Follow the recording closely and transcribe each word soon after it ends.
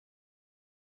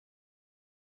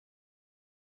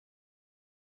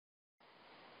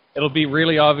It'll be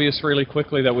really obvious really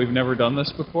quickly that we've never done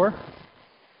this before.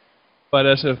 But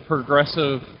as a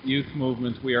progressive youth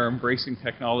movement, we are embracing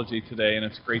technology today, and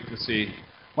it's great to see.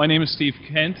 My name is Steve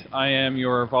Kent. I am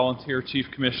your volunteer Chief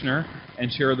Commissioner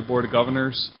and Chair of the Board of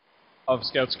Governors of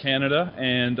Scouts Canada,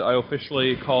 and I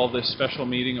officially call this special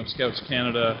meeting of Scouts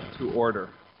Canada to order.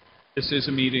 This is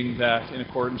a meeting that, in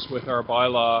accordance with our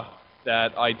bylaw,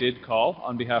 that I did call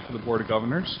on behalf of the Board of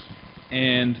Governors,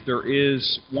 and there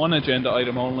is one agenda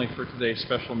item only for today's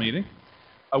special meeting.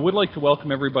 I would like to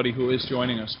welcome everybody who is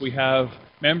joining us. We have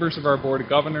members of our Board of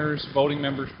Governors, voting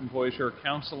members from Voyageur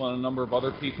Council, and a number of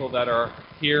other people that are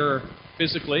here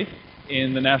physically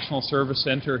in the National Service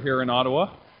Centre here in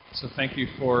Ottawa. So thank you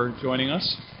for joining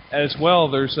us. As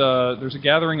well, there's a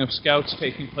gathering of Scouts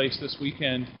taking place this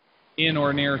weekend in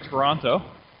or near Toronto,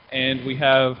 and we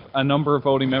have a number of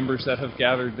voting members that have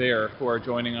gathered there who are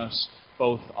joining us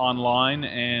both online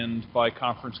and by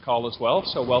conference call as well.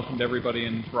 So welcome to everybody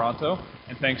in Toronto,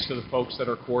 and thanks to the folks that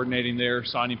are coordinating there,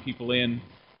 signing people in,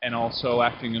 and also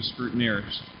acting as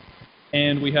scrutineers.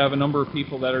 And we have a number of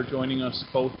people that are joining us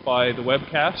both by the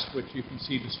webcast, which you can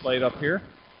see displayed up here,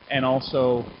 and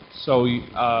also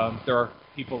there are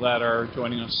people that are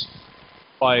joining us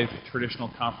by traditional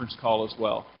conference call as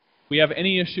well. If we have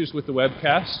any issues with the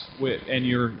webcast and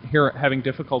you're having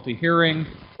difficulty hearing,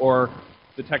 or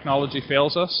the technology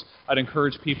fails us, I'd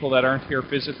encourage people that aren't here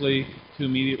physically to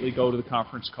immediately go to the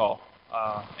conference call,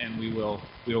 and we'll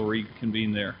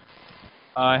reconvene there.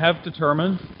 I have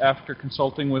determined, after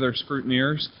consulting with our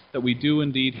scrutineers, that we do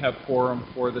indeed have quorum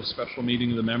for this special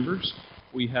meeting of the members.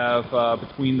 We have,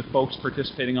 between the folks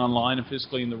participating online and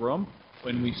physically in the room,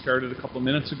 when we started a couple of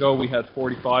minutes ago, we had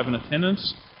 45 in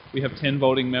attendance. We have 10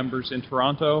 voting members in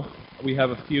Toronto. We have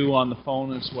a few on the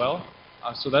phone as well.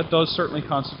 So that does certainly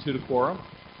constitute a quorum.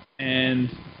 And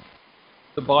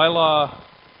the bylaw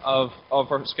of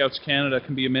our Scouts Canada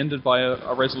can be amended by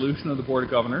a resolution of the Board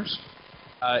of Governors.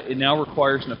 It now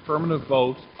requires an affirmative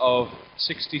vote of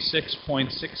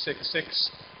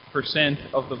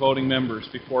 66.666% of the voting members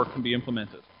before it can be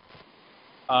implemented.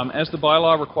 As the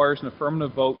bylaw requires an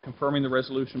affirmative vote confirming the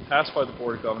resolution passed by the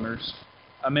Board of Governors,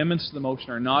 amendments to the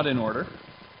motion are not in order,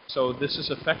 so this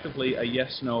is effectively a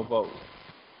yes-no vote.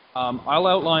 I'll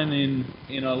outline in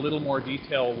a little more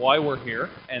detail why we're here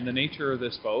and the nature of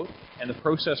this vote and the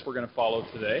process we're going to follow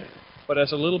today. But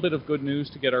as a little bit of good news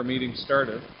to get our meeting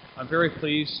started, I'm very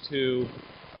pleased to...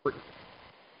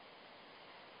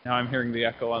 Now I'm hearing the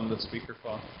echo on the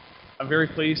speakerphone. I'm very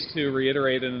pleased to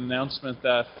reiterate an announcement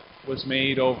that was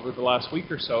made over the last week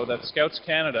or so that Scouts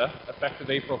Canada, effective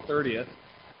April 30th,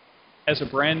 has a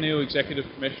brand new Executive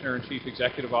Commissioner and Chief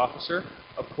Executive Officer.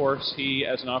 Of course, he,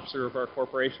 as an officer of our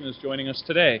corporation, is joining us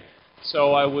today.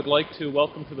 So I would like to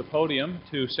welcome to the podium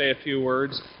to say a few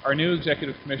words our new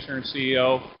Executive Commissioner and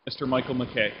CEO, Mr. Michael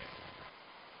McKay.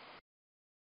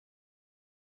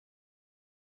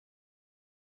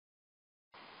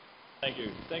 Thank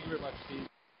you. Thank you very much, Steve.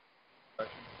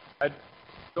 I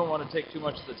don't want to take too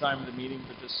much of the time of the meeting,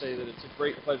 but just say that it's a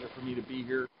great pleasure for me to be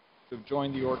here, to have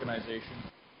joined the organization.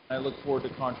 I look forward to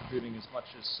contributing as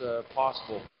much as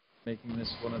possible, making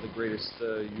this one of the greatest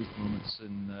youth movements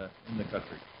in the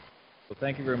country. So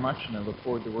thank you very much, and I look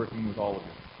forward to working with all of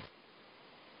you.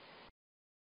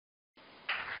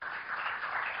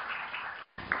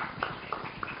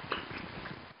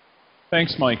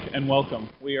 Thanks, Mike, and welcome.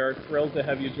 We are thrilled to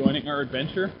have you joining our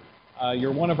adventure.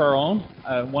 You're one of our own,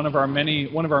 one of our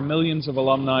millions of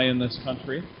alumni in this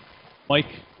country.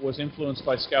 Mike was influenced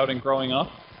by Scouting growing up,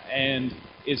 and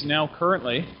is now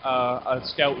currently a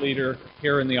Scout leader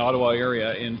here in the Ottawa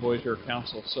area in Voyageur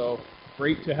Council. So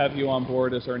great to have you on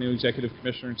board as our new Executive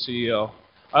Commissioner and CEO.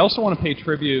 I also want to pay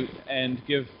tribute and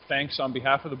give thanks on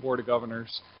behalf of the Board of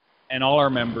Governors and all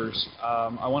our members.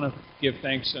 I want to give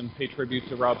thanks and pay tribute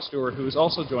to Rob Stewart, who is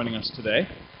also joining us today,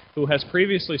 who has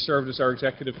previously served as our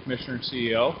Executive Commissioner and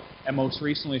CEO, and most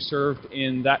recently served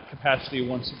in that capacity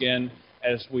once again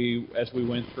as we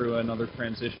went through another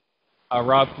transition.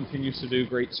 Rob continues to do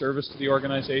great service to the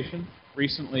organization,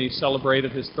 recently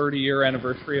celebrated his 30-year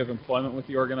anniversary of employment with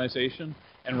the organization.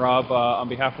 And Rob, on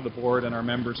behalf of the board and our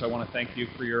members, I want to thank you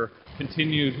for your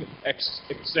continued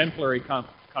exemplary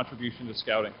contribution to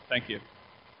Scouting. Thank you.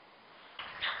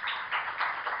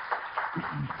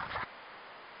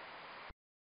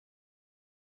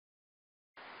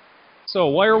 So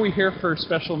why are we here for a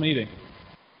special meeting?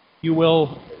 You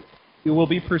will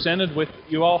be presented with,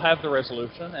 you all have the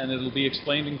resolution, and it'll be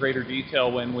explained in greater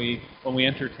detail when we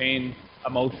entertain a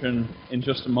motion in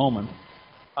just a moment.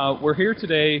 We're here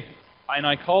today, and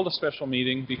I called a special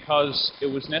meeting because it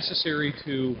was necessary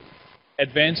to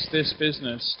advance this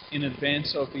business in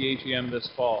advance of the AGM this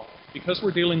fall. Because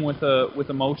we're dealing with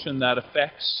a motion that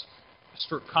affects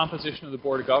the composition of the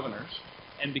Board of Governors,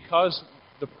 and because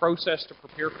the process to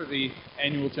prepare for the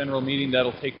annual general meeting that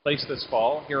will take place this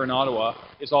fall here in Ottawa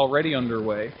is already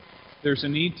underway, there's a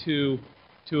need to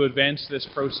advance this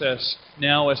process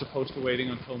now as opposed to waiting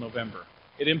until November.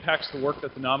 It impacts the work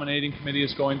that the nominating committee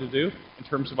is going to do in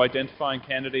terms of identifying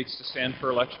candidates to stand for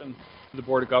election to the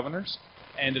Board of Governors,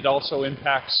 and it also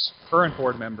impacts current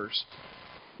board members.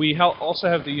 We also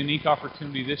have the unique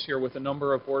opportunity this year with a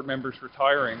number of board members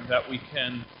retiring that we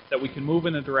can move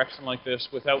in a direction like this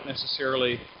without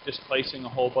necessarily displacing a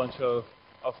whole bunch of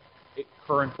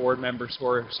current board members who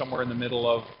are somewhere in the middle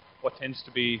of what tends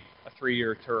to be a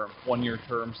 3-year term, 1-year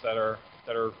terms that are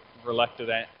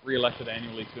re-elected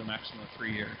annually to a maximum of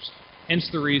 3 years. Hence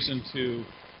the reason to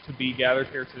be gathered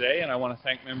here today, and I want to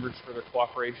thank members for their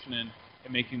cooperation in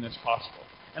making this possible.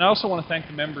 And I also want to thank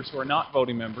the members who are not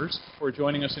voting members who are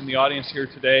joining us in the audience here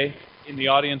today, in the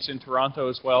audience in Toronto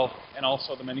as well, and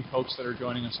also the many folks that are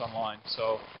joining us online.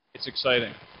 So it's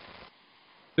exciting.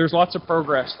 There's lots of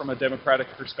progress from a democratic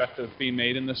perspective being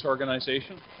made in this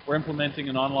organization. We're implementing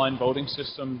an online voting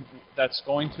system that's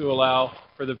going to allow,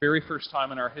 for the very first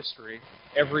time in our history,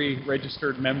 every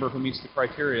registered member who meets the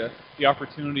criteria the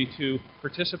opportunity to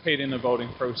participate in the voting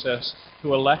process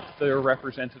to elect their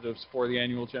representatives for the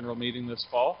annual general meeting this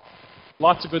fall.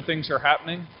 Lots of good things are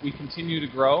happening. We continue to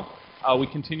grow. We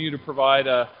continue to provide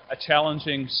a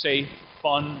challenging, safe,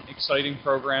 fun, exciting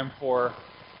program for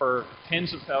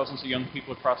tens of thousands of young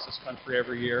people across this country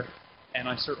every year, and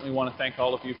I certainly want to thank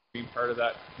all of you for being part of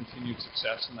that continued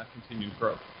success and that continued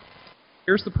growth.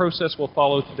 Here's the process we'll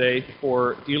follow today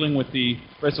for dealing with the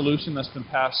resolution that's been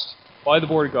passed by the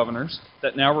Board of Governors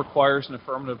that now requires an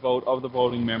affirmative vote of the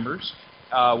voting members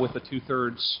with a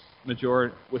two-thirds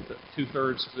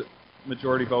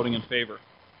majority voting in favor.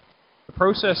 The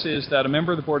process is that a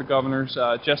member of the Board of Governors,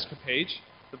 Jessica Page,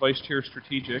 the Vice Chair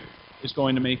Strategic, is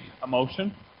going to make a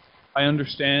motion. I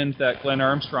understand that Glenn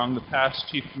Armstrong, the past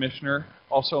Chief Commissioner,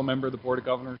 also a member of the Board of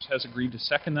Governors, has agreed to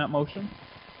second that motion.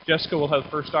 Jessica will have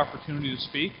first opportunity to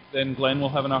speak, then Glenn will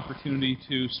have an opportunity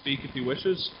to speak if he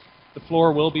wishes. The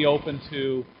floor will be open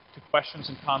to questions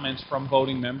and comments from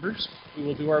voting members. We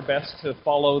will do our best to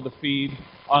follow the feed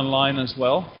online as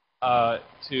well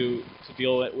to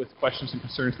deal with questions and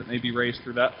concerns that may be raised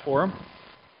through that forum.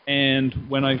 And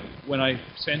when I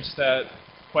sense that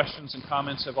questions and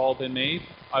comments have all been made,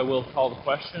 I will call the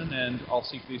question and I'll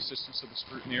seek the assistance of the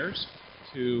scrutineers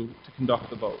to conduct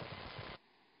the vote.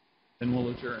 Then we'll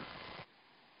adjourn.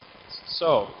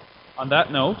 So, on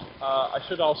that note, I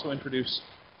should also introduce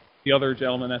the other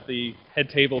gentleman at the head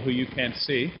table who you can't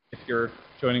see if you're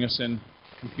joining us in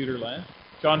computer land.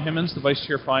 John Himmons, the Vice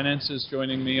Chair Finance, is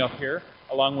joining me up here,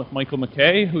 along with Michael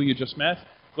McKay, who you just met,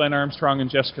 Glenn Armstrong, and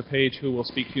Jessica Page, who will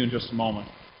speak to you in just a moment.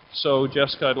 So,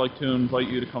 Jessica, I'd like to invite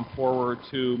you to come forward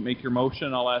to make your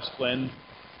motion. I'll ask Glenn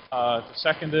to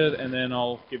second it, and then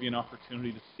I'll give you an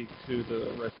opportunity to speak to the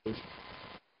resolution.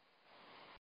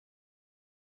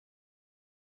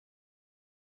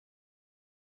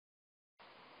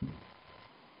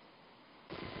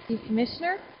 Chief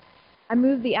Commissioner, I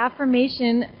move the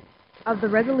affirmation of the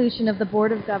resolution of the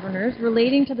Board of Governors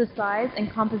relating to the size and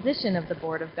composition of the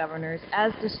Board of Governors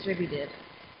as distributed,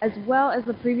 as well as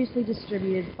the previously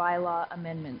distributed bylaw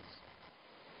amendments.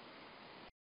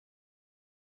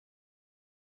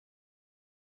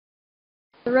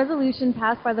 The resolution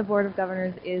passed by the Board of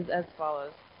Governors is as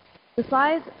follows.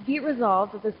 Be it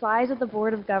resolved that the size of the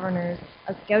Board of Governors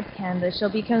of Scouts Canada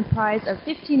shall be comprised of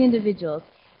 15 individuals,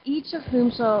 each of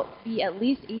whom shall be at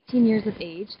least 18 years of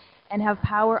age and have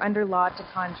power under law to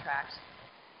contract.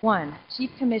 1.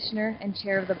 Chief Commissioner and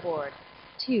Chair of the Board.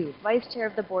 2. Vice Chair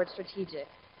of the Board Strategic.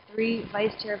 3.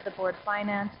 Vice Chair of the Board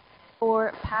Finance.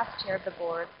 4. Past Chair of the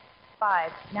Board.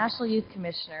 5. National Youth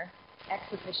Commissioner, ex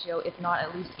officio if not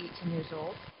at least 18 years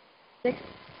old. 6.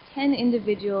 10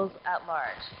 individuals at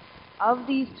large. Of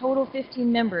these total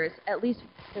 15 members,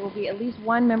 there will be at least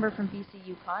one member from BC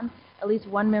Yukon, at least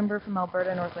one member from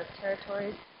Alberta Northwest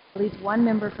Territories, at least one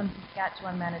member from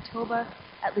Saskatchewan, Manitoba,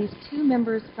 at least 2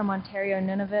 members from Ontario,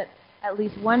 Nunavut, at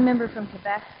least 1 member from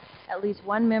Quebec, at least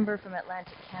 1 member from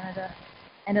Atlantic Canada,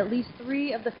 and at least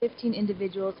 3 of the 15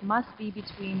 individuals must be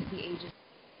between the ages.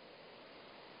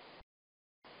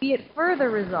 Be it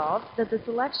further resolved that the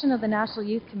selection of the National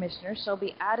Youth Commissioner shall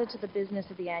be added to the business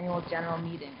of the annual general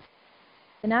meeting.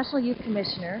 The National Youth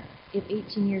Commissioner, if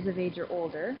 18 years of age or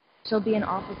older, shall be an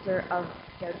officer of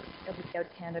the Scouts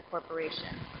Canada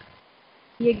Corporation.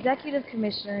 The Executive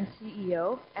Commissioner and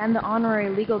CEO and the Honorary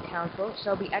Legal Counsel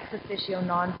shall be ex officio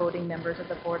non-voting members of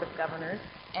the Board of Governors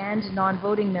and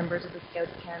non-voting members of the Scouts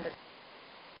Canada.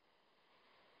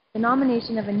 The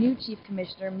nomination of a new Chief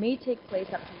Commissioner may take place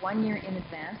up to 1 year in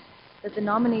advance, that the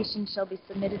nomination shall be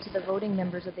submitted to the voting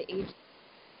members of the agency,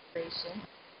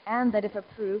 and that if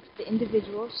approved, the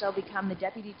individual shall become the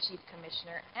Deputy Chief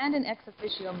Commissioner and an ex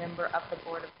officio member of the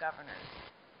Board of Governors.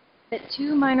 That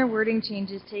 2 minor wording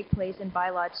changes take place in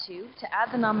Bylaw 2 to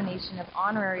add the nomination of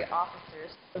honorary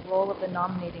officers to the role of the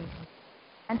nominating committee,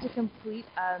 and to complete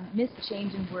a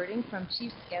mischange in wording from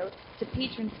Chief Scout to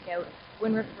Patron Scout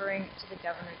when referring to the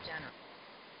Governor General.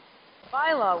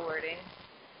 Bylaw wording.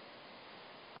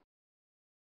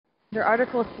 Under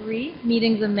Article 3,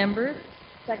 Meetings of Members,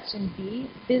 Section B,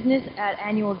 Business at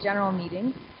Annual General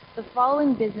Meetings, the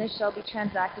following business shall be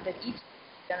transacted at each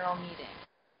general meeting.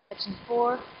 Section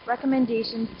 4,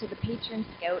 Recommendations to the Patron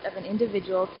Scout of an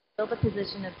individual to fill the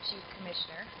position of Chief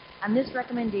Commissioner, and this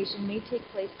recommendation may take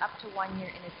place up to 1 year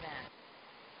in advance.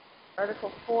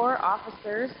 Article 4,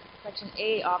 Officers, Section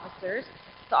A, Officers.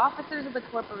 The officers of the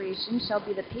corporation shall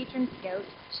be the Patron Scout,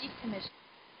 Chief Commissioner,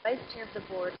 Vice Chair of the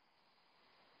Board,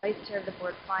 Vice Chair of the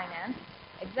Board Finance,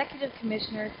 Executive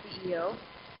Commissioner, CEO,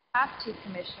 Past Chief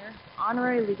Commissioner,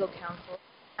 Honorary Legal Counsel,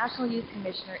 National Youth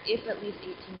Commissioner if at least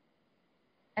 18,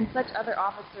 and such other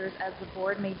officers as the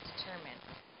Board may determine,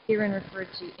 herein referred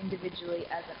to individually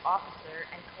as an officer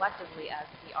and collectively as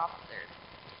the officers.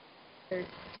 There's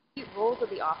the roles of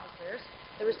the officers.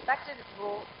 The respective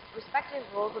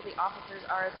roles of the officers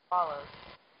are as follows.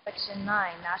 Section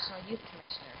 9, National Youth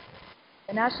Commissioner.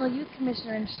 The National Youth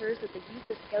Commissioner ensures that the youth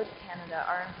of Scouts Canada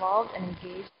are involved and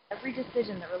engaged in every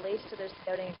decision that relates to their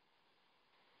scouting,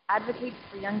 advocates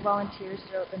for young volunteers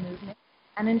throughout the movement,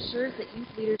 and ensures that youth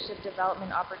leadership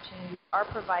development opportunities are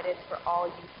provided for all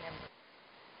youth members.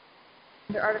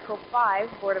 Under Article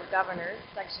 5, Board of Governors,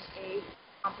 Section A,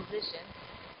 Composition,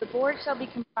 the Board shall be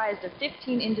comprised of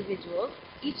 15 individuals,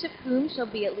 each of whom shall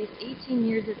be at least 18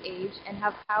 years of age and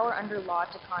have power under law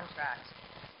to contract.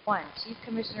 1. Chief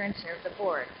Commissioner and Chair of the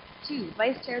Board. 2.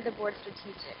 Vice Chair of the Board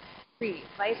Strategic. 3.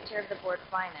 Vice Chair of the Board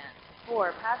Finance.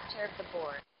 4. Past Chair of the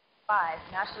Board. 5.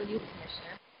 National Youth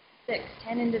Commissioner. 6.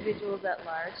 10 individuals at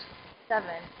large. 7.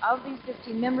 Of these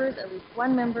 15 members, at least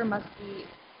 1 member must be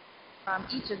from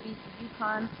each of BC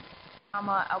Yukon,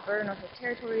 Alberta Northwest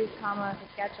Territories,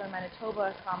 Saskatchewan,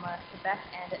 Manitoba, Quebec,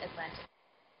 and Atlantic.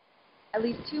 At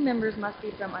least 2 members must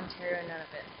be from Ontario and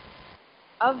Nunavut.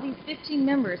 Of these 15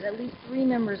 members, at least 3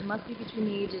 members must be between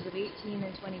the ages of 18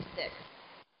 and 26.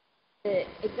 The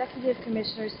Executive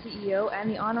Commissioner, CEO, and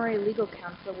the Honorary Legal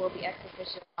Counsel will be ex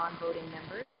officio non-voting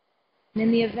members. And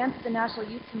in the event that the National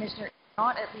Youth Commissioner is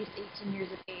not at least 18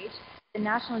 years of age, the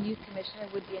National Youth Commissioner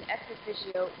would be an ex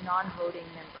officio non-voting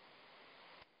member.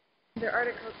 Under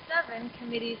Article 7,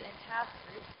 Committees and Task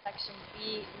Groups, Section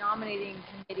B, Nominating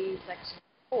Committee, Section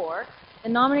 4, the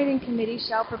Nominating Committee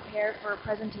shall prepare for a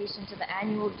presentation to the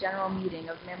Annual General Meeting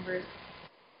of members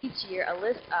each year a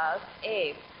list of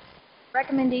A.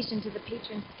 Recommendation to the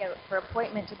Patron Scout for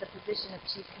appointment to the position of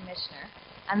Chief Commissioner,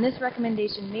 and this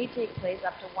recommendation may take place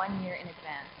up to 1 year in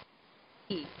advance.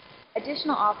 B.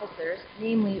 Additional officers,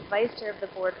 namely Vice Chair of the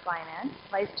Board Finance,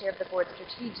 Vice Chair of the Board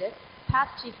Strategic,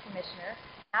 Past Chief Commissioner,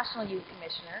 National Youth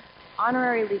Commissioner,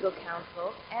 Honorary Legal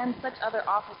Counsel, and such other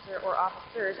officer or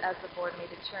officers as the Board may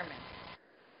determine.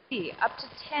 C. Up to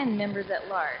 10 members at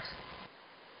large.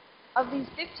 Of these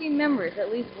 15 members,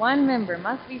 at least 1 member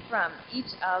must be from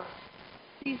each of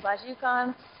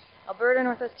BC/Yukon, Alberta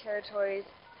Northwest Territories,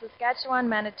 Saskatchewan,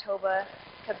 Manitoba,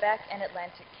 Quebec, and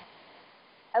Atlantic Canada.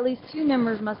 At least 2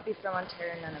 members must be from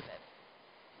Ontario and Nunavut.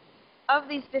 Of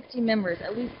these 15 members,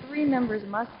 at least 3 members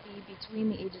must be between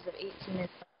the ages of 18 and 26.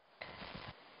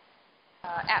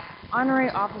 F.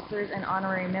 Honorary officers and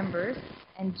honorary members.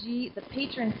 And G. The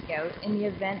Patron Scout in the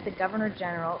event the Governor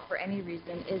General, for any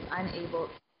reason, is unable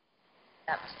to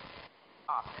accept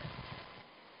office.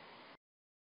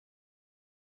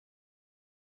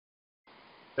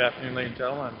 Good afternoon, ladies and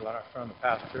gentlemen. I'm Glenn Armstrong, the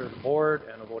past chair of the board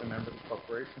and a voting member of the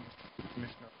corporation,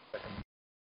 Commissioner of the Second.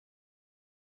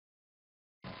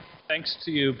 Thanks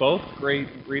to you both. Great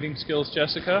reading skills,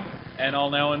 Jessica. And I'll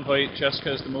now invite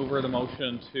Jessica as the mover of the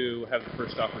motion to have the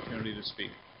first opportunity to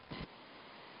speak.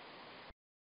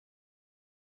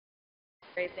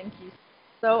 Great, thank you.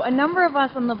 So a number of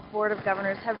us on the Board of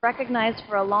Governors have recognized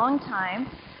for a long time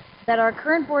that our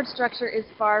current board structure is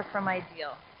far from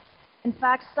ideal. In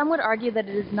fact, some would argue that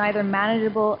it is neither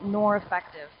manageable nor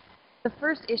effective. The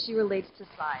first issue relates to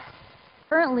size.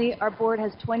 Currently, our board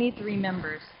has 23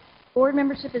 members. Board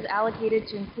membership is allocated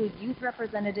to include youth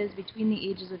representatives between the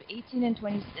ages of 18 and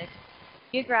 26,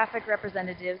 geographic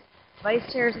representatives, vice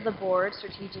chairs of the board,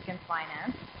 strategic and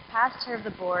finance, past chair of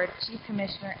the board, chief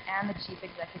commissioner, and the chief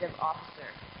executive officer.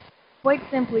 Quite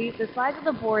simply, the size of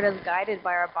the board as guided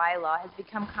by our bylaw has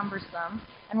become cumbersome,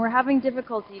 and we're having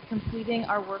difficulty completing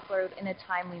our workload in a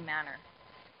timely manner.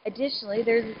 Additionally,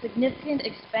 there is a significant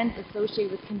expense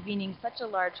associated with convening such a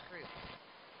large group.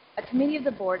 A committee of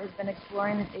the board has been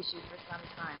exploring this issue for some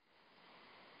time.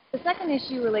 The second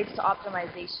issue relates to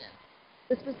optimization.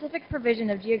 The specific provision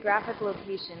of geographic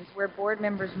locations where board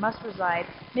members must reside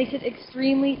makes it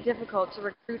extremely difficult to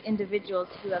recruit individuals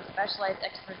who have specialized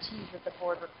expertise that the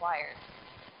board requires.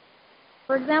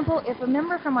 For example, if a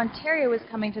member from Ontario is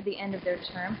coming to the end of their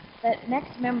term, that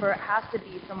next member has to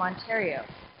be from Ontario.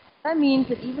 That means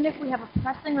that even if we have a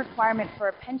pressing requirement for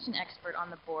a pension expert on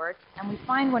the board, and we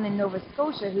find one in Nova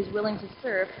Scotia who's willing to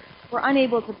serve, we're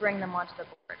unable to bring them onto the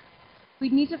board.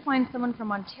 We'd need to find someone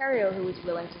from Ontario who is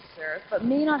willing to serve, but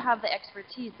may not have the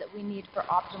expertise that we need for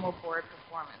optimal board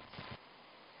performance.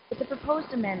 With the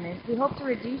proposed amendment, we hope to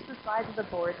reduce the size of the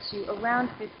board to around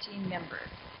 15 members.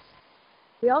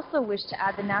 We also wish to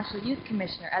add the National Youth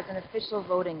Commissioner as an official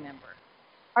voting member.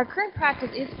 Our current practice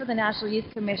is for the National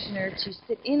Youth Commissioner to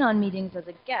sit in on meetings as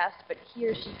a guest, but he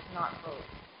or she cannot vote.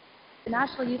 The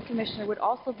National Youth Commissioner would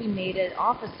also be made an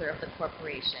officer of the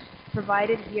corporation,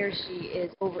 provided he or she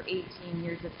is over 18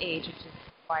 years of age, which is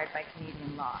required by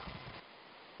Canadian law.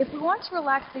 If we want to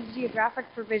relax the geographic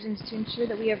provisions to ensure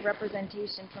that we have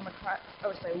representation from across,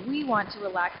 we want to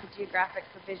relax the geographic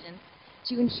provisions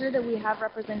to ensure that we have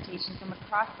representation from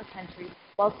across the country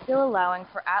while still allowing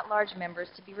for at-large members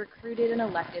to be recruited and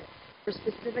elected for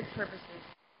specific purposes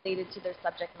related to their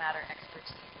subject matter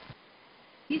expertise.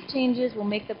 These changes will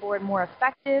make the board more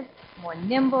effective, more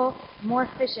nimble, more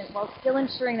efficient, while still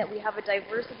ensuring that we have a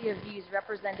diversity of views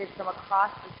represented from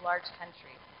across this large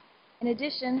country. In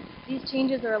addition, these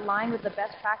changes are aligned with the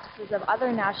best practices of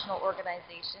other national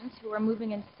organizations who are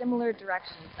moving in similar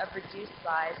directions of reduced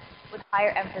size with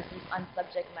higher emphasis on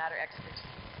subject matter expertise.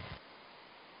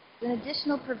 An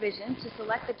additional provision to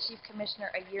select the Chief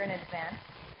Commissioner a year in advance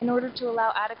in order to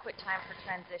allow adequate time for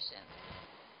transition.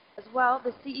 As well,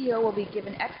 the CEO will be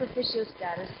given ex officio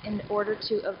status in order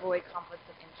to avoid conflicts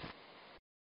of interest.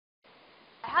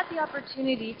 I had the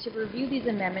opportunity to review these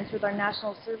amendments with our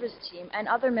National Service team and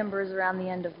other members around the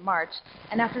end of March,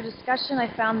 and after discussion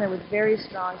I found there was very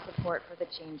strong support for the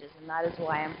changes, and that is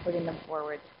why I'm putting them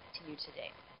forward to you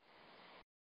today.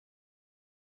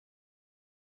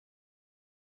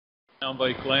 Now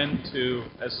invite Glenn to,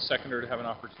 as a seconder, to have an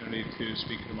opportunity to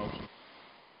speak to the motion.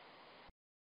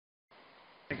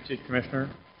 Thank you, Chief Commissioner.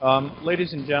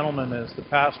 Ladies and gentlemen, as the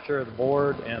past chair of the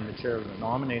board and the chair of the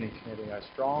nominating committee, I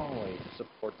strongly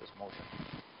support this motion.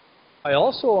 I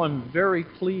also am very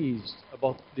pleased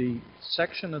about the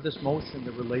section of this motion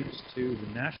that relates to the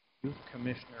National Youth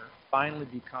Commissioner finally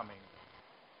becoming,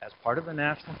 as part of the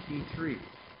National P3,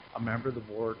 a member of the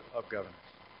Board of Governors.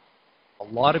 A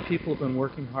lot of people have been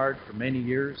working hard for many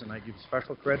years, and I give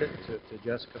special credit to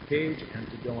Jessica Page and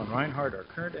to Dylan Reinhardt, our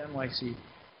current NYC,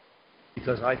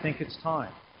 because I think it's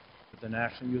time that the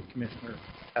National Youth Commissioner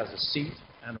has a seat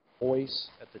and a voice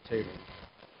at the table.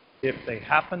 If they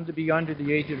happen to be under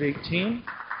the age of 18,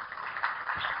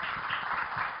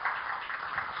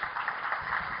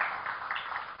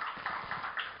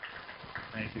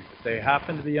 thank you. If they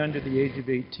happen to be under the age of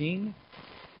 18,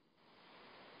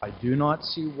 I do not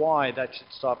see why that should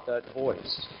stop that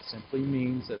voice. It simply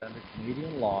means that under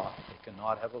Canadian law, they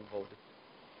cannot have a vote.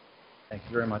 Thank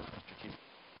you very much, Mr. Chief.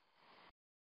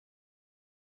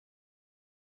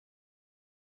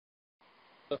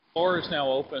 The floor is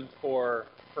now open for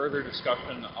further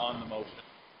discussion on the motion.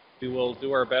 We will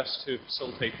do our best to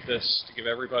facilitate this to give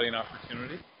everybody an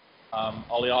opportunity.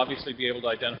 I'll obviously be able to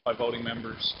identify voting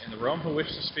members in the room who wish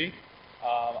to speak.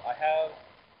 I have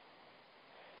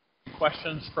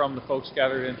questions from the folks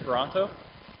gathered in Toronto,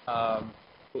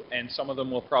 and some of them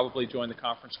will probably join the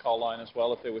conference call line as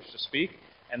well if they wish to speak.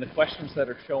 And the questions that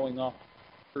are showing up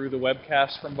through the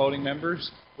webcast from voting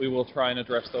members, we will try and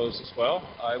address those as well.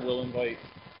 I will invite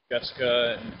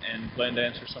Jessica and Glenn to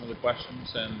answer some of the questions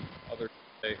and others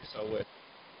today. So with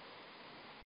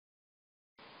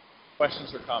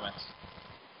questions or comments?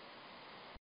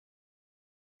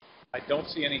 I don't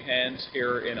see any hands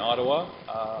here in Ottawa.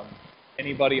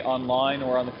 Anybody online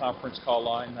or on the conference call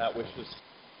line that wishes to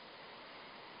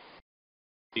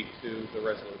speak to the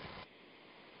resolution?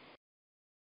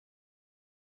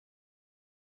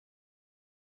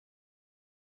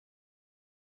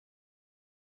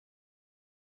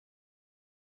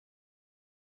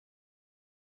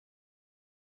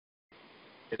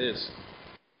 It is.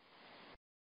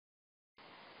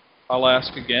 I'll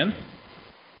ask again.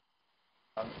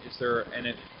 Is there, and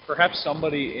it, perhaps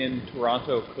somebody in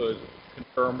Toronto could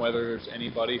confirm whether there's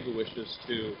anybody who wishes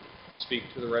to speak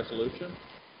to the resolution?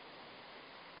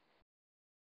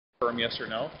 Confirm yes or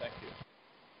no? Thank you.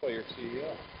 Oh, your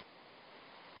CEO.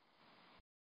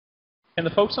 Can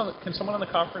the folks on can someone on the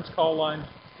conference call line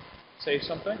say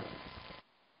something?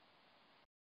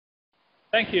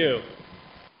 Thank you.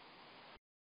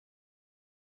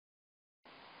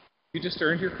 You just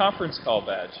earned your conference call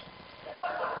badge.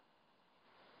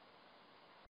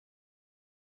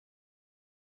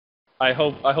 I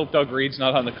hope Doug Reed's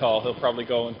not on the call. He'll probably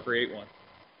go and create one.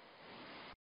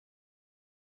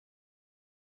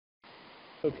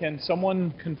 So can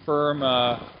someone confirm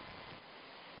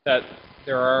that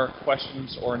there are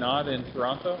questions or not in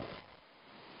Toronto?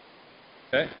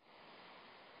 Okay.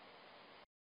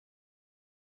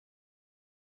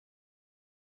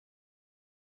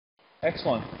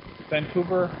 Excellent.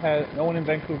 Vancouver has no one in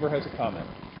Vancouver has a comment.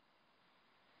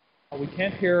 We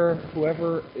can't hear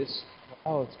whoever is.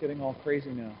 Oh, it's getting all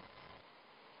crazy now.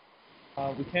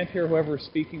 We can't hear whoever is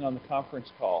speaking on the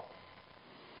conference call.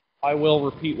 I will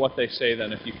repeat what they say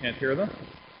then if you can't hear them.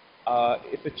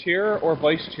 If a chair or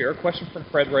vice chair, question from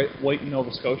Fred White in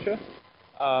Nova Scotia.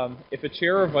 If a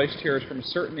chair or vice chair is from a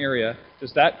certain area,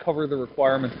 does that cover the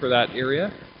requirement for that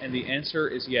area? And the answer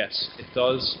is yes, it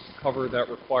does cover that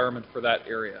requirement for that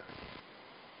area.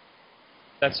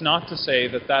 That's not to say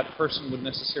that that person would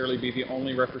necessarily be the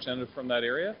only representative from that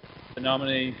area. The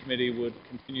nominating committee would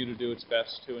continue to do its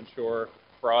best to ensure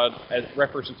broad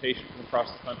representation from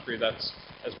across the country that's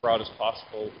as broad as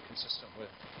possible, consistent with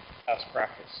past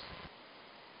practice.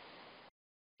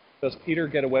 Does Peter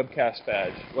get a webcast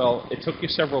badge? Well, it took you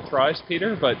several tries,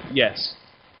 Peter, but yes.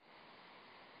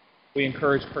 We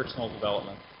encourage personal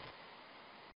development.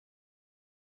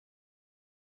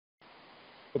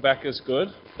 Quebec is good.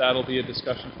 That'll be a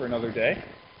discussion for another day.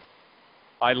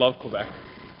 I love Quebec.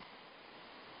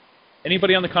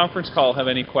 Anybody on the conference call have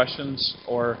any questions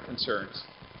or concerns?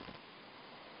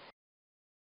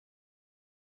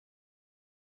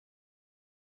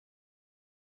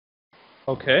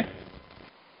 Okay.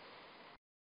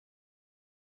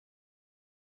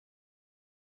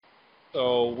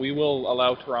 So we will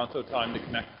allow Toronto time to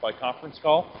connect by conference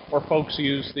call, or folks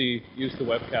use the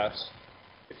webcast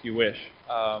if you wish.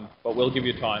 But we'll give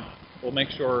you time. We'll make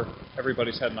sure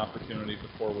everybody's had an opportunity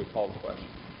before we call the question.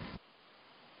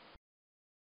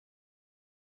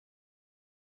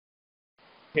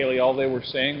 Kaylee, all they were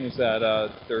saying was that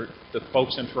the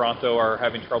folks in Toronto are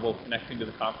having trouble connecting to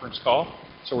the conference call,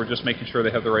 so we're just making sure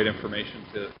they have the right information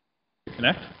to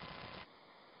connect.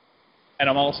 And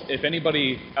I'm also, if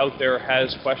anybody out there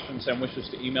has questions and wishes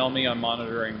to email me, I'm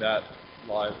monitoring that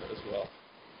live as well.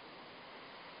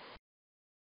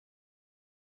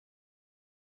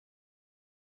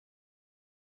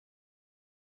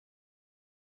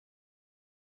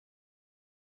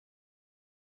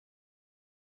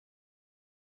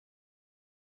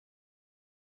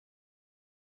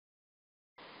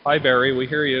 Hi, Barry. We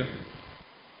hear you.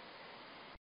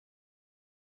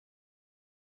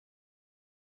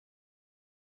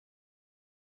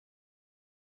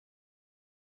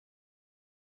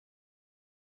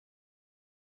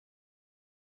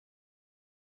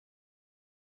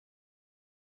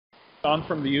 Sean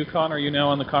from the Yukon, are you now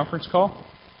on the conference call?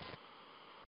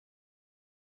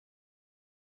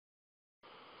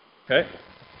 Okay.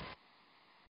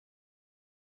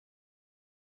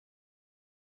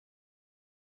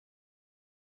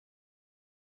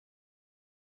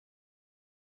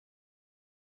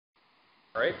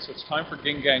 All right, so it's time for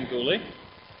Gingangooli.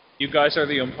 You guys are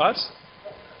the umpas.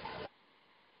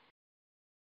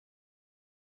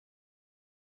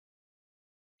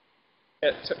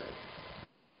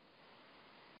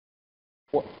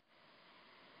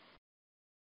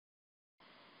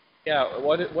 Yeah,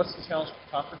 what's the challenge for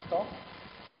the conference call?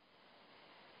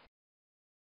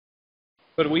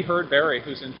 But we heard Barry,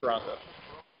 who's in Toronto.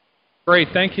 Great,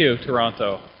 thank you,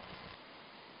 Toronto.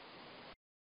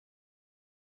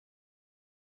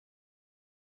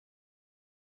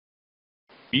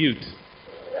 Mute.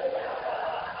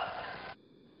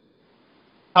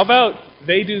 How about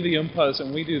they do the umpas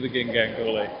and we do the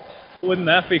Gingangooli? Wouldn't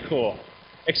that be cool?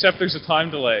 Except there's a time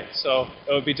delay, so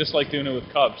it would be just like doing it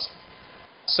with Cubs.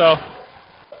 So,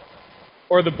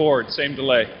 or the board, same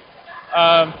delay.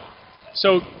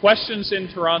 So questions in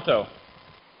Toronto?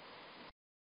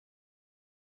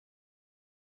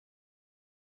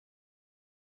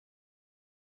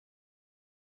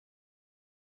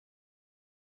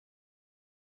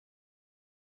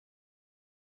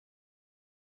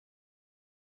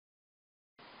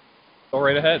 Go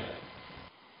right ahead.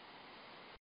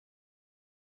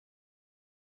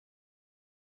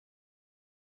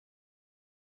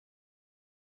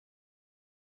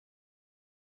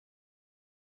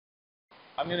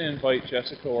 I'm going to invite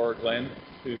Jessica or Glenn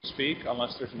to speak,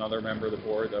 unless there's another member of the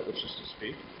board that wishes to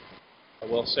speak. I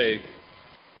will say,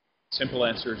 simple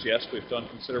answer is yes, we've done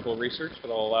considerable research,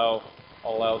 but I'll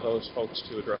allow those folks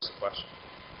to address the question.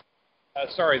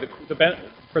 Sorry,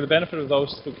 for the benefit of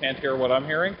those who can't hear what I'm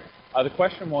hearing, the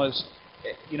question was,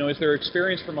 is there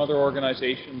experience from other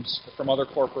organizations, from other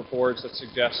corporate boards that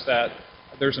suggest that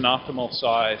there's an optimal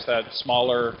size, that a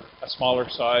smaller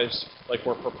size like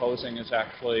we're proposing is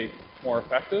actually more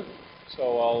effective?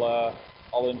 So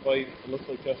I'll invite, it looks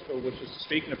like Jessica wishes to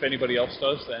speak, and if anybody else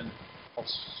does, then I'll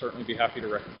certainly be happy to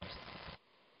recognize them.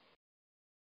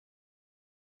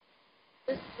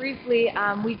 Just briefly,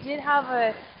 we did have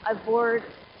a board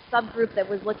subgroup that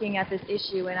was looking at this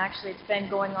issue, and actually it's been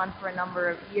going on for a number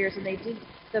of years. And they did,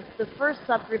 the first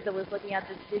subgroup that was looking at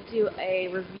this did do a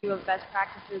review of best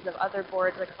practices of other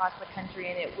boards across the country,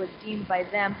 and it was deemed by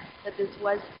them that this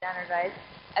was standardized,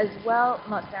 as well,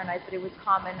 not standardized, but it was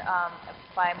common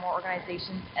by more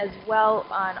organizations. As well,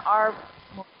 on our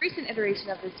most recent iteration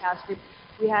of this task group,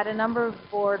 we had a number of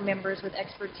board members with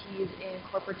expertise in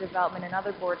corporate development and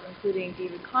other boards, including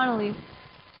David Connolly,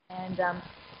 and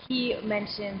he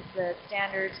mentioned the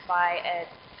standards by a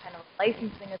kind of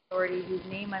licensing authority whose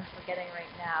name I'm forgetting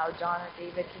right now. John or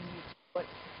David, can you put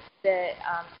the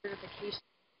certification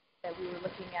that we were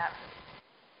looking at?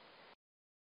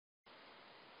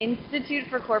 Institute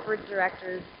for Corporate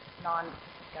Directors,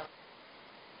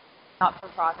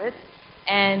 not-for-profit.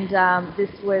 And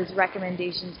this was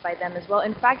recommendations by them as well.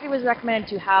 In fact, it was recommended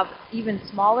to have even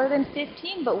smaller than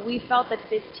 15, but we felt that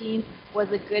 15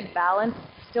 was a good balance,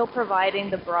 still providing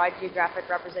the broad geographic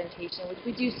representation, which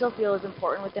we do still feel is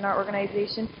important within our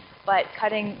organization, but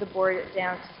cutting the board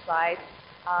down to size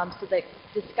so that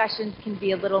discussions can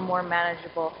be a little more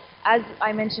manageable. As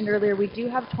I mentioned earlier, we do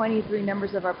have 23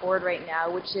 members of our board right now,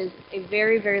 which is a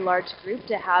very, very large group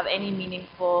to have any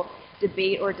meaningful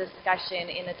debate or discussion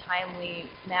in a timely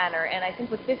manner. And I think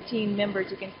with 15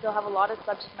 members, you can still have a lot of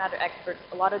subject matter experts,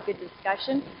 a lot of good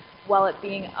discussion, while it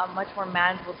being a much more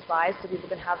manageable size so people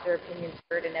can have their opinions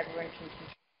heard and everyone can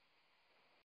contribute.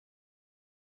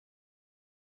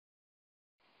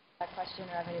 That question,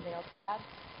 or have anything else to add?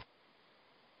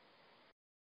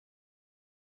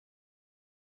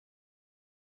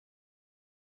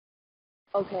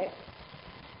 Okay.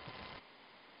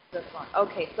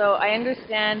 Okay, so I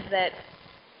understand that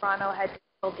Toronto had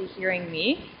difficulty hearing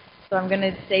me, so I'm going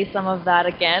to say some of that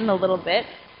again a little bit.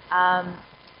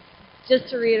 Just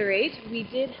to reiterate, we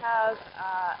did have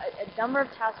a number of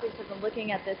task groups have been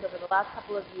looking at this over the last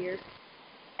couple of years,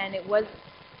 and it was,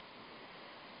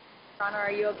 Toronto, are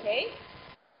you okay?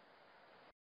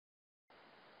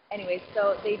 Anyway,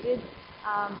 so they did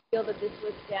feel that this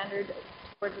was standard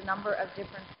towards a number of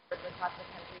different boards across the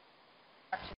country,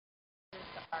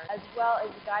 as well as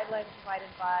the guidelines provided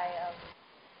by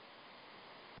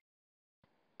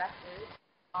investors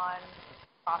on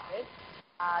profits.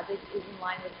 This is in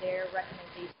line with their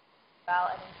recommendations as well,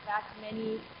 and in fact,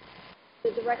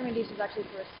 the recommendations actually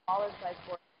for a smaller size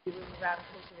board would be around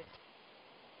closer to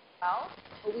 12,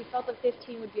 but we felt that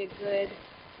 15 would be a good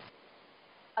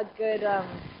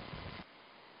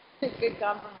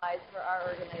compromise for our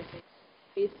organization,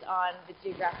 based on the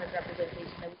geographic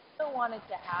representation that we still wanted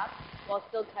to have, while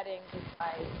still cutting the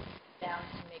size down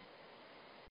to make it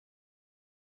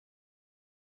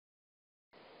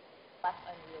less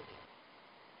unwieldy.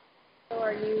 So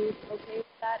are you okay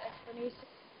with that explanation?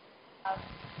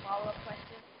 Follow-up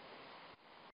question?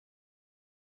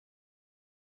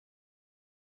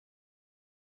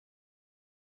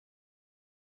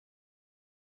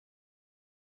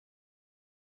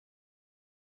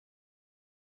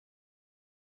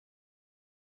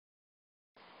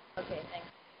 Okay, thanks.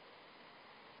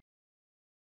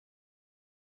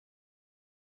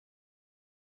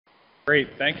 Great,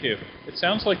 thank you. It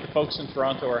sounds like the folks in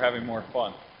Toronto are having more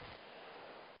fun.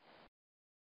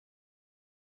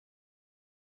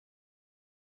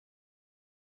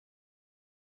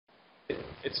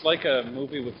 It's like a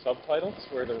movie with subtitles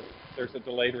where there's a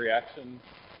delayed reaction.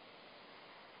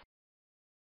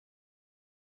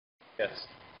 Yes.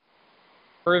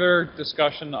 Further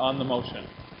discussion on the motion.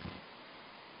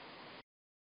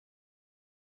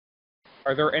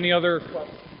 Are there any other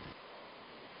questions?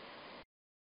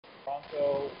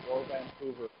 Toronto or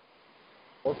Vancouver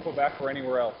or Quebec or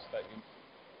anywhere else that you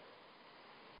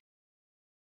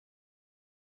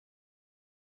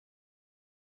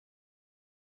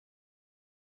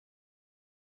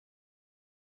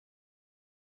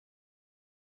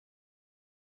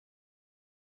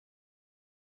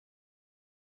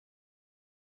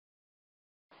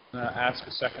ask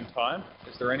a second time.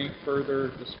 Is there any further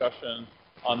discussion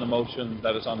on the motion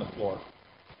that is on the floor?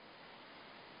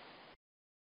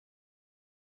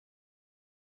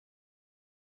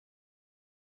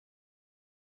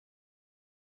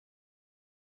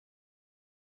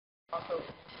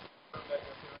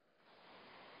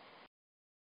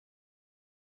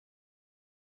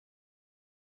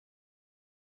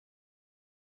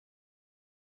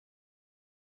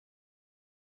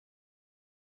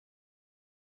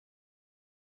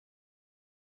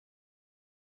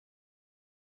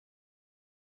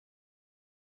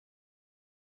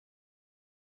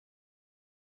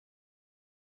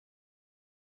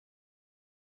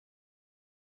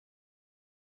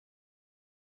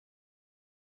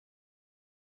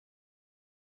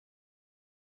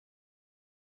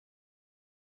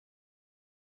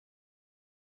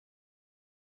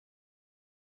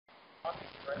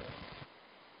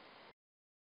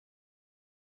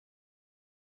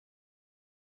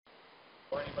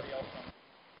 Or anybody else on?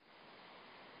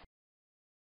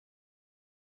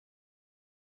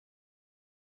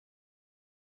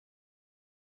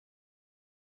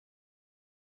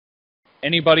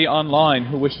 Anybody online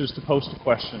who wishes to post a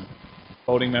question?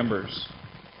 Voting members.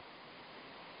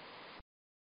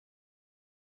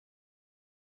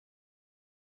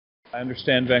 I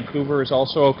understand Vancouver is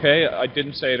also okay. I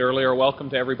didn't say it earlier. Welcome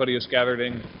to everybody who's gathered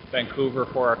in Vancouver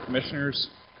for our Commissioners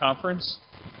Conference.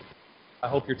 I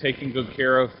hope you're taking good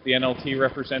care of the NLT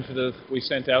representative we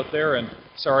sent out there, and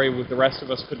sorry the rest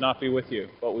of us could not be with you,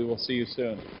 but we will see you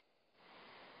soon.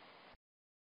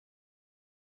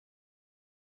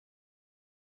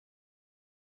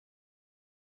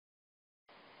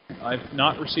 I've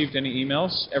not received any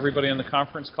emails. Everybody on the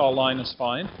conference call line is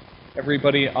fine.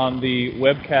 Everybody on the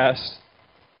webcast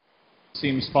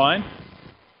seems fine.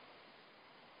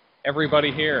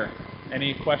 Everybody here,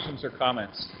 any questions or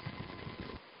comments?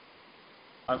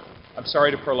 I'm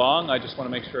sorry to prolong. I just want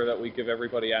to make sure that we give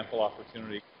everybody ample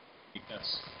opportunity to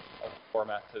weakness of the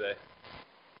format today.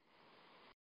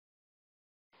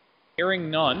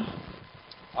 Hearing none,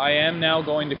 I am now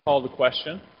going to call the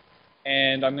question,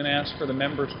 and I'm going to ask for the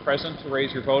members present to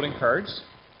raise your voting cards,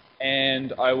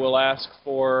 and I will ask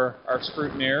for our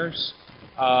scrutineers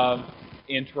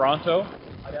in Toronto.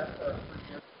 I'd ask our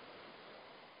scrutineers.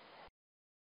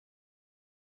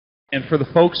 And for the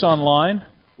folks online,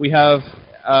 we have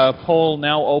a poll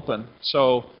now open.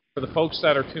 So for the folks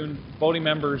that are voting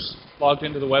members logged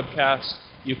into the webcast,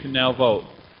 you can now vote.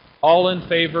 All in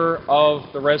favor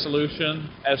of the resolution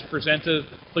as presented,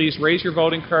 please raise your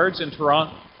voting cards in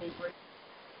Toronto.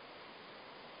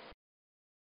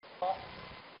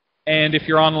 And if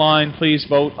you're online, please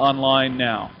vote online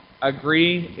now.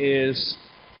 Agree is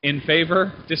in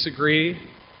favor. Disagree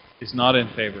is not in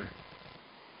favor.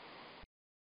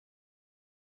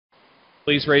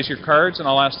 Please raise your cards, and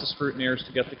I'll ask the scrutineers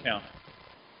to get the count.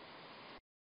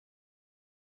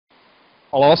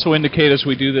 I'll also indicate as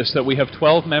we do this that we have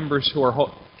 12 members who are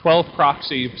 12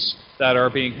 proxies that are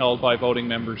being held by voting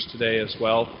members today as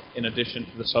well, in addition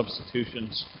to the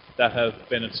substitutions that have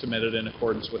been submitted in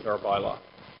accordance with our bylaw.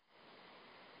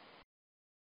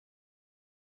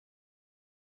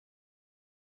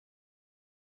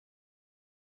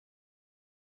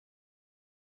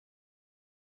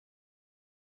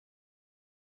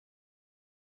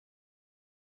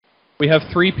 We have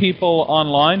 3 people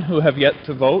online who have yet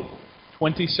to vote.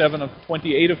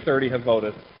 28 of 30 have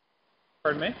voted.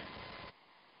 Pardon me?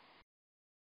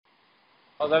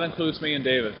 Oh, that includes me and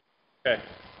David. Okay.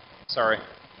 Sorry.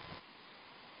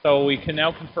 So we can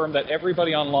now confirm that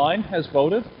everybody online has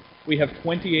voted. We have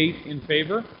 28 in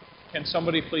favor. Can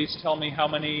somebody please tell me how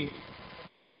many?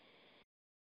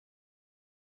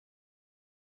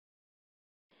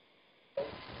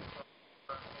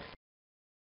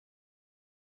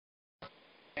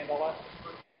 And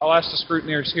I'll ask the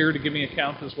scrutineers here to give me a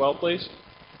count as well, please.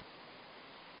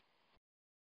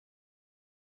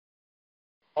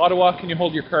 Ottawa, can you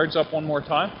hold your cards up one more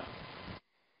time?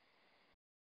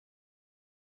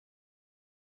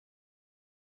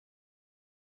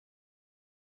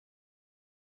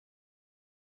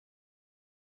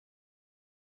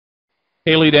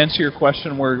 Haley, to answer your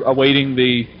question, we're awaiting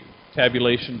the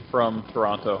tabulation from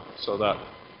Toronto, so that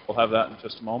we'll have that in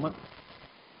just a moment.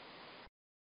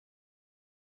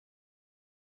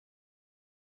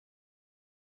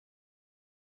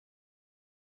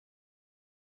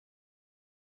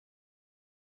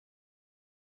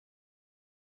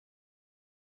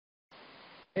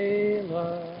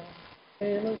 Hela,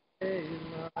 Hela,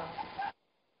 Hela,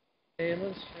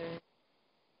 Hela, Hela.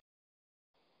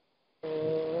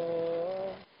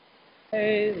 Oh,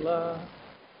 Hela,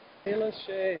 Hela,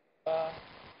 Shela,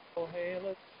 oh,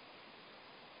 Hela.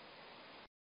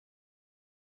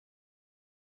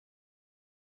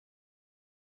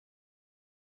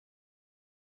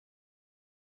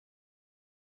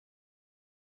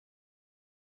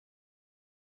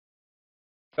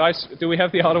 Guys, do we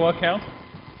have the Ottawa count?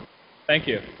 Thank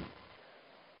you.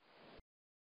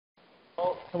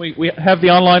 Can we have the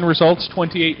online results,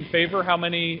 28 in favor. How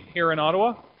many here in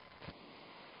Ottawa?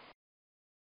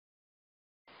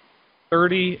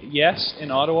 30 yes in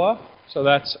Ottawa, so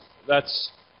that's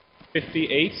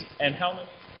 58. And how many in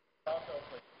Toronto,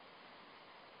 please?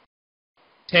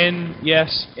 10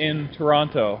 yes in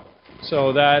Toronto,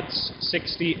 so that's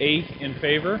 68 in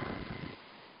favor.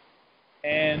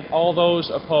 And all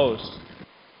those opposed?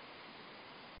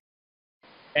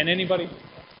 And anybody?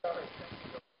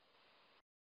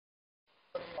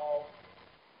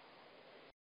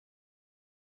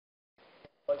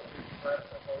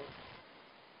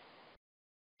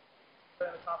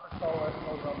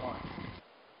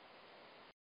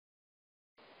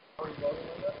 Already voted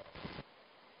with it?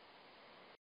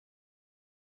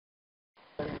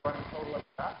 Ready to run a total like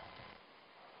that?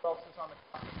 Who else is on the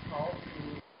conference call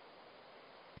to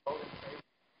vote in favor?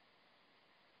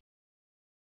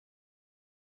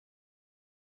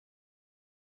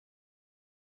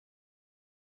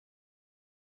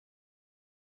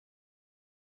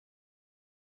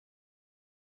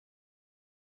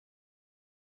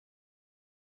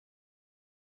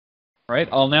 All right,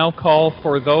 I'll now call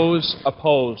for those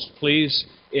opposed. Please,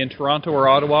 in Toronto or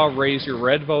Ottawa, raise your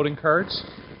red voting cards.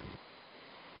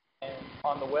 And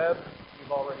on the web,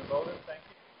 you've already voted. Thank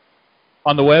you.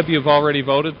 On the web, you've already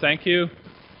voted. Thank you.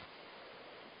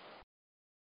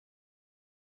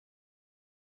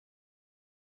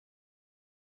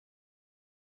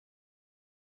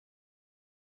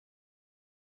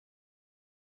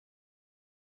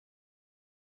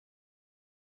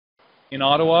 In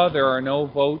Ottawa, there are no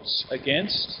votes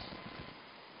against.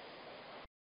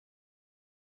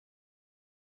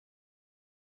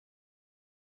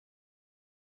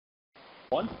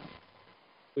 One.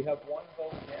 We have one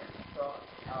vote against from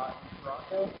in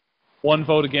Toronto. One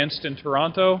vote against in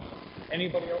Toronto.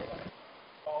 Anybody else on the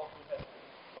call who has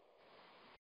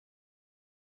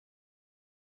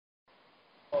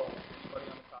anybody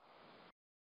on the call?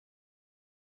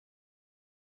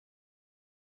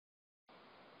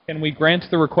 Can we grant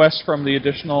the request from the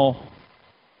additional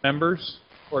members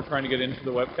who are trying to get into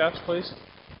the webcast, please?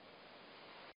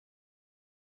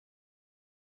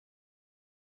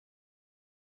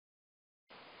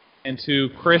 And to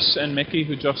Chris and Mickey,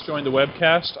 who just joined the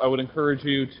webcast, I would encourage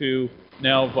you to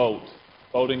now vote.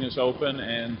 Voting is open,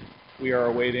 and we are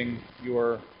awaiting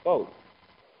your vote.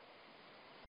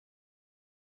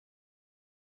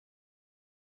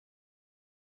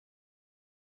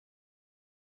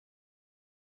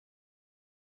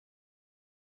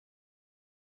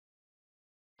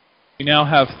 We now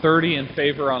have 30 in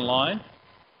favor online.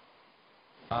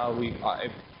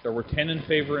 There were 10 in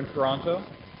favor in Toronto.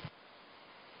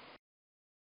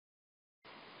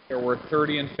 There were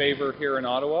 30 in favor here in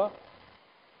Ottawa.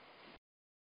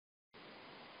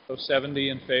 So 70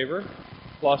 in favor,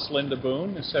 plus Linda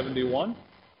Boone is 71.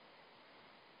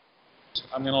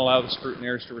 I'm going to allow the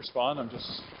scrutineers to respond. I'm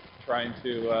just trying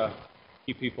to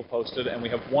keep people posted. And we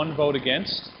have one vote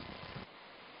against.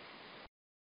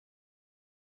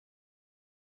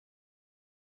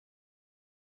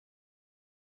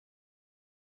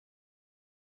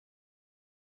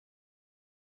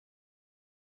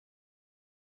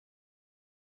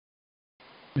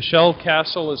 Michelle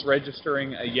Castle is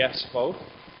registering a yes vote.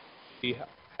 She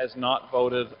has not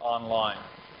voted online,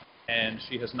 and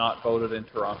she has not voted in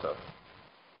Toronto.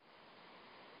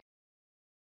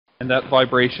 And that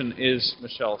vibration is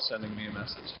Michelle sending me a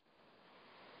message.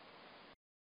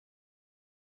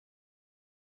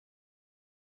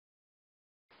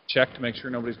 Check to make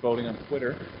sure nobody's voting on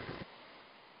Twitter.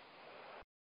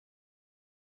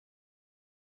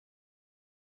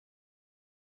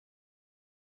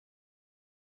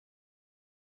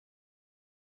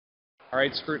 All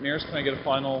right, scrutineers, can I get a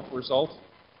final result?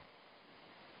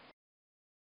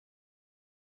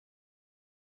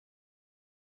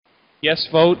 Yes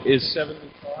vote is 75.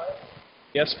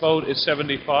 Yes vote is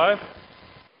 75.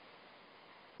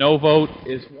 No vote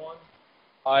is 1.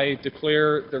 I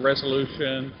declare the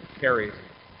resolution carried.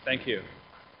 Thank you.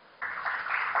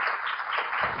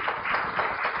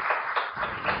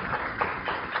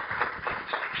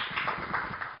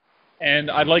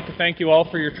 And I'd like to thank you all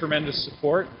for your tremendous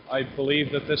support. I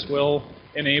believe that this will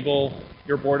enable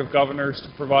your Board of Governors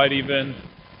to provide even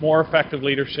more effective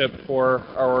leadership for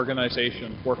our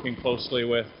organization, working closely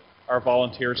with our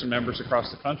volunteers and members across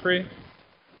the country.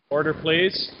 Order,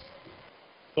 please.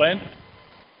 Glenn?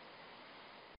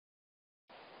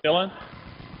 Dylan?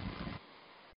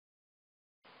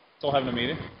 Still having a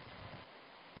meeting?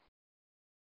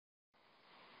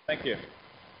 Thank you.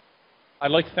 I'd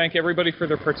like to thank everybody for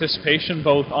their participation,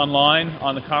 both online,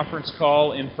 on the conference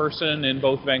call, in person, in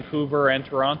both Vancouver and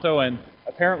Toronto, and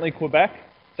apparently Quebec.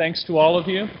 Thanks to all of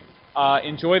you.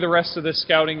 Enjoy the rest of this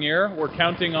Scouting year. We're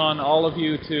counting on all of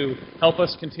you to help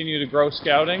us continue to grow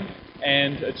Scouting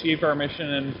and achieve our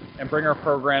mission and bring our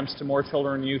programs to more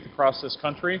children and youth across this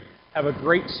country. Have a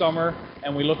great summer,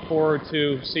 and we look forward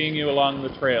to seeing you along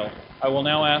the trail. I will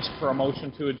now ask for a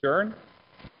motion to adjourn.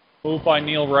 Moved by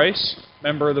Neil Rice,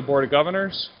 member of the Board of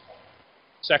Governors.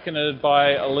 Seconded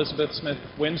by Elizabeth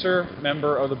Smith-Windsor,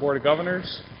 member of the Board of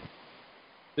Governors.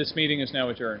 This meeting is now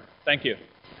adjourned. Thank you.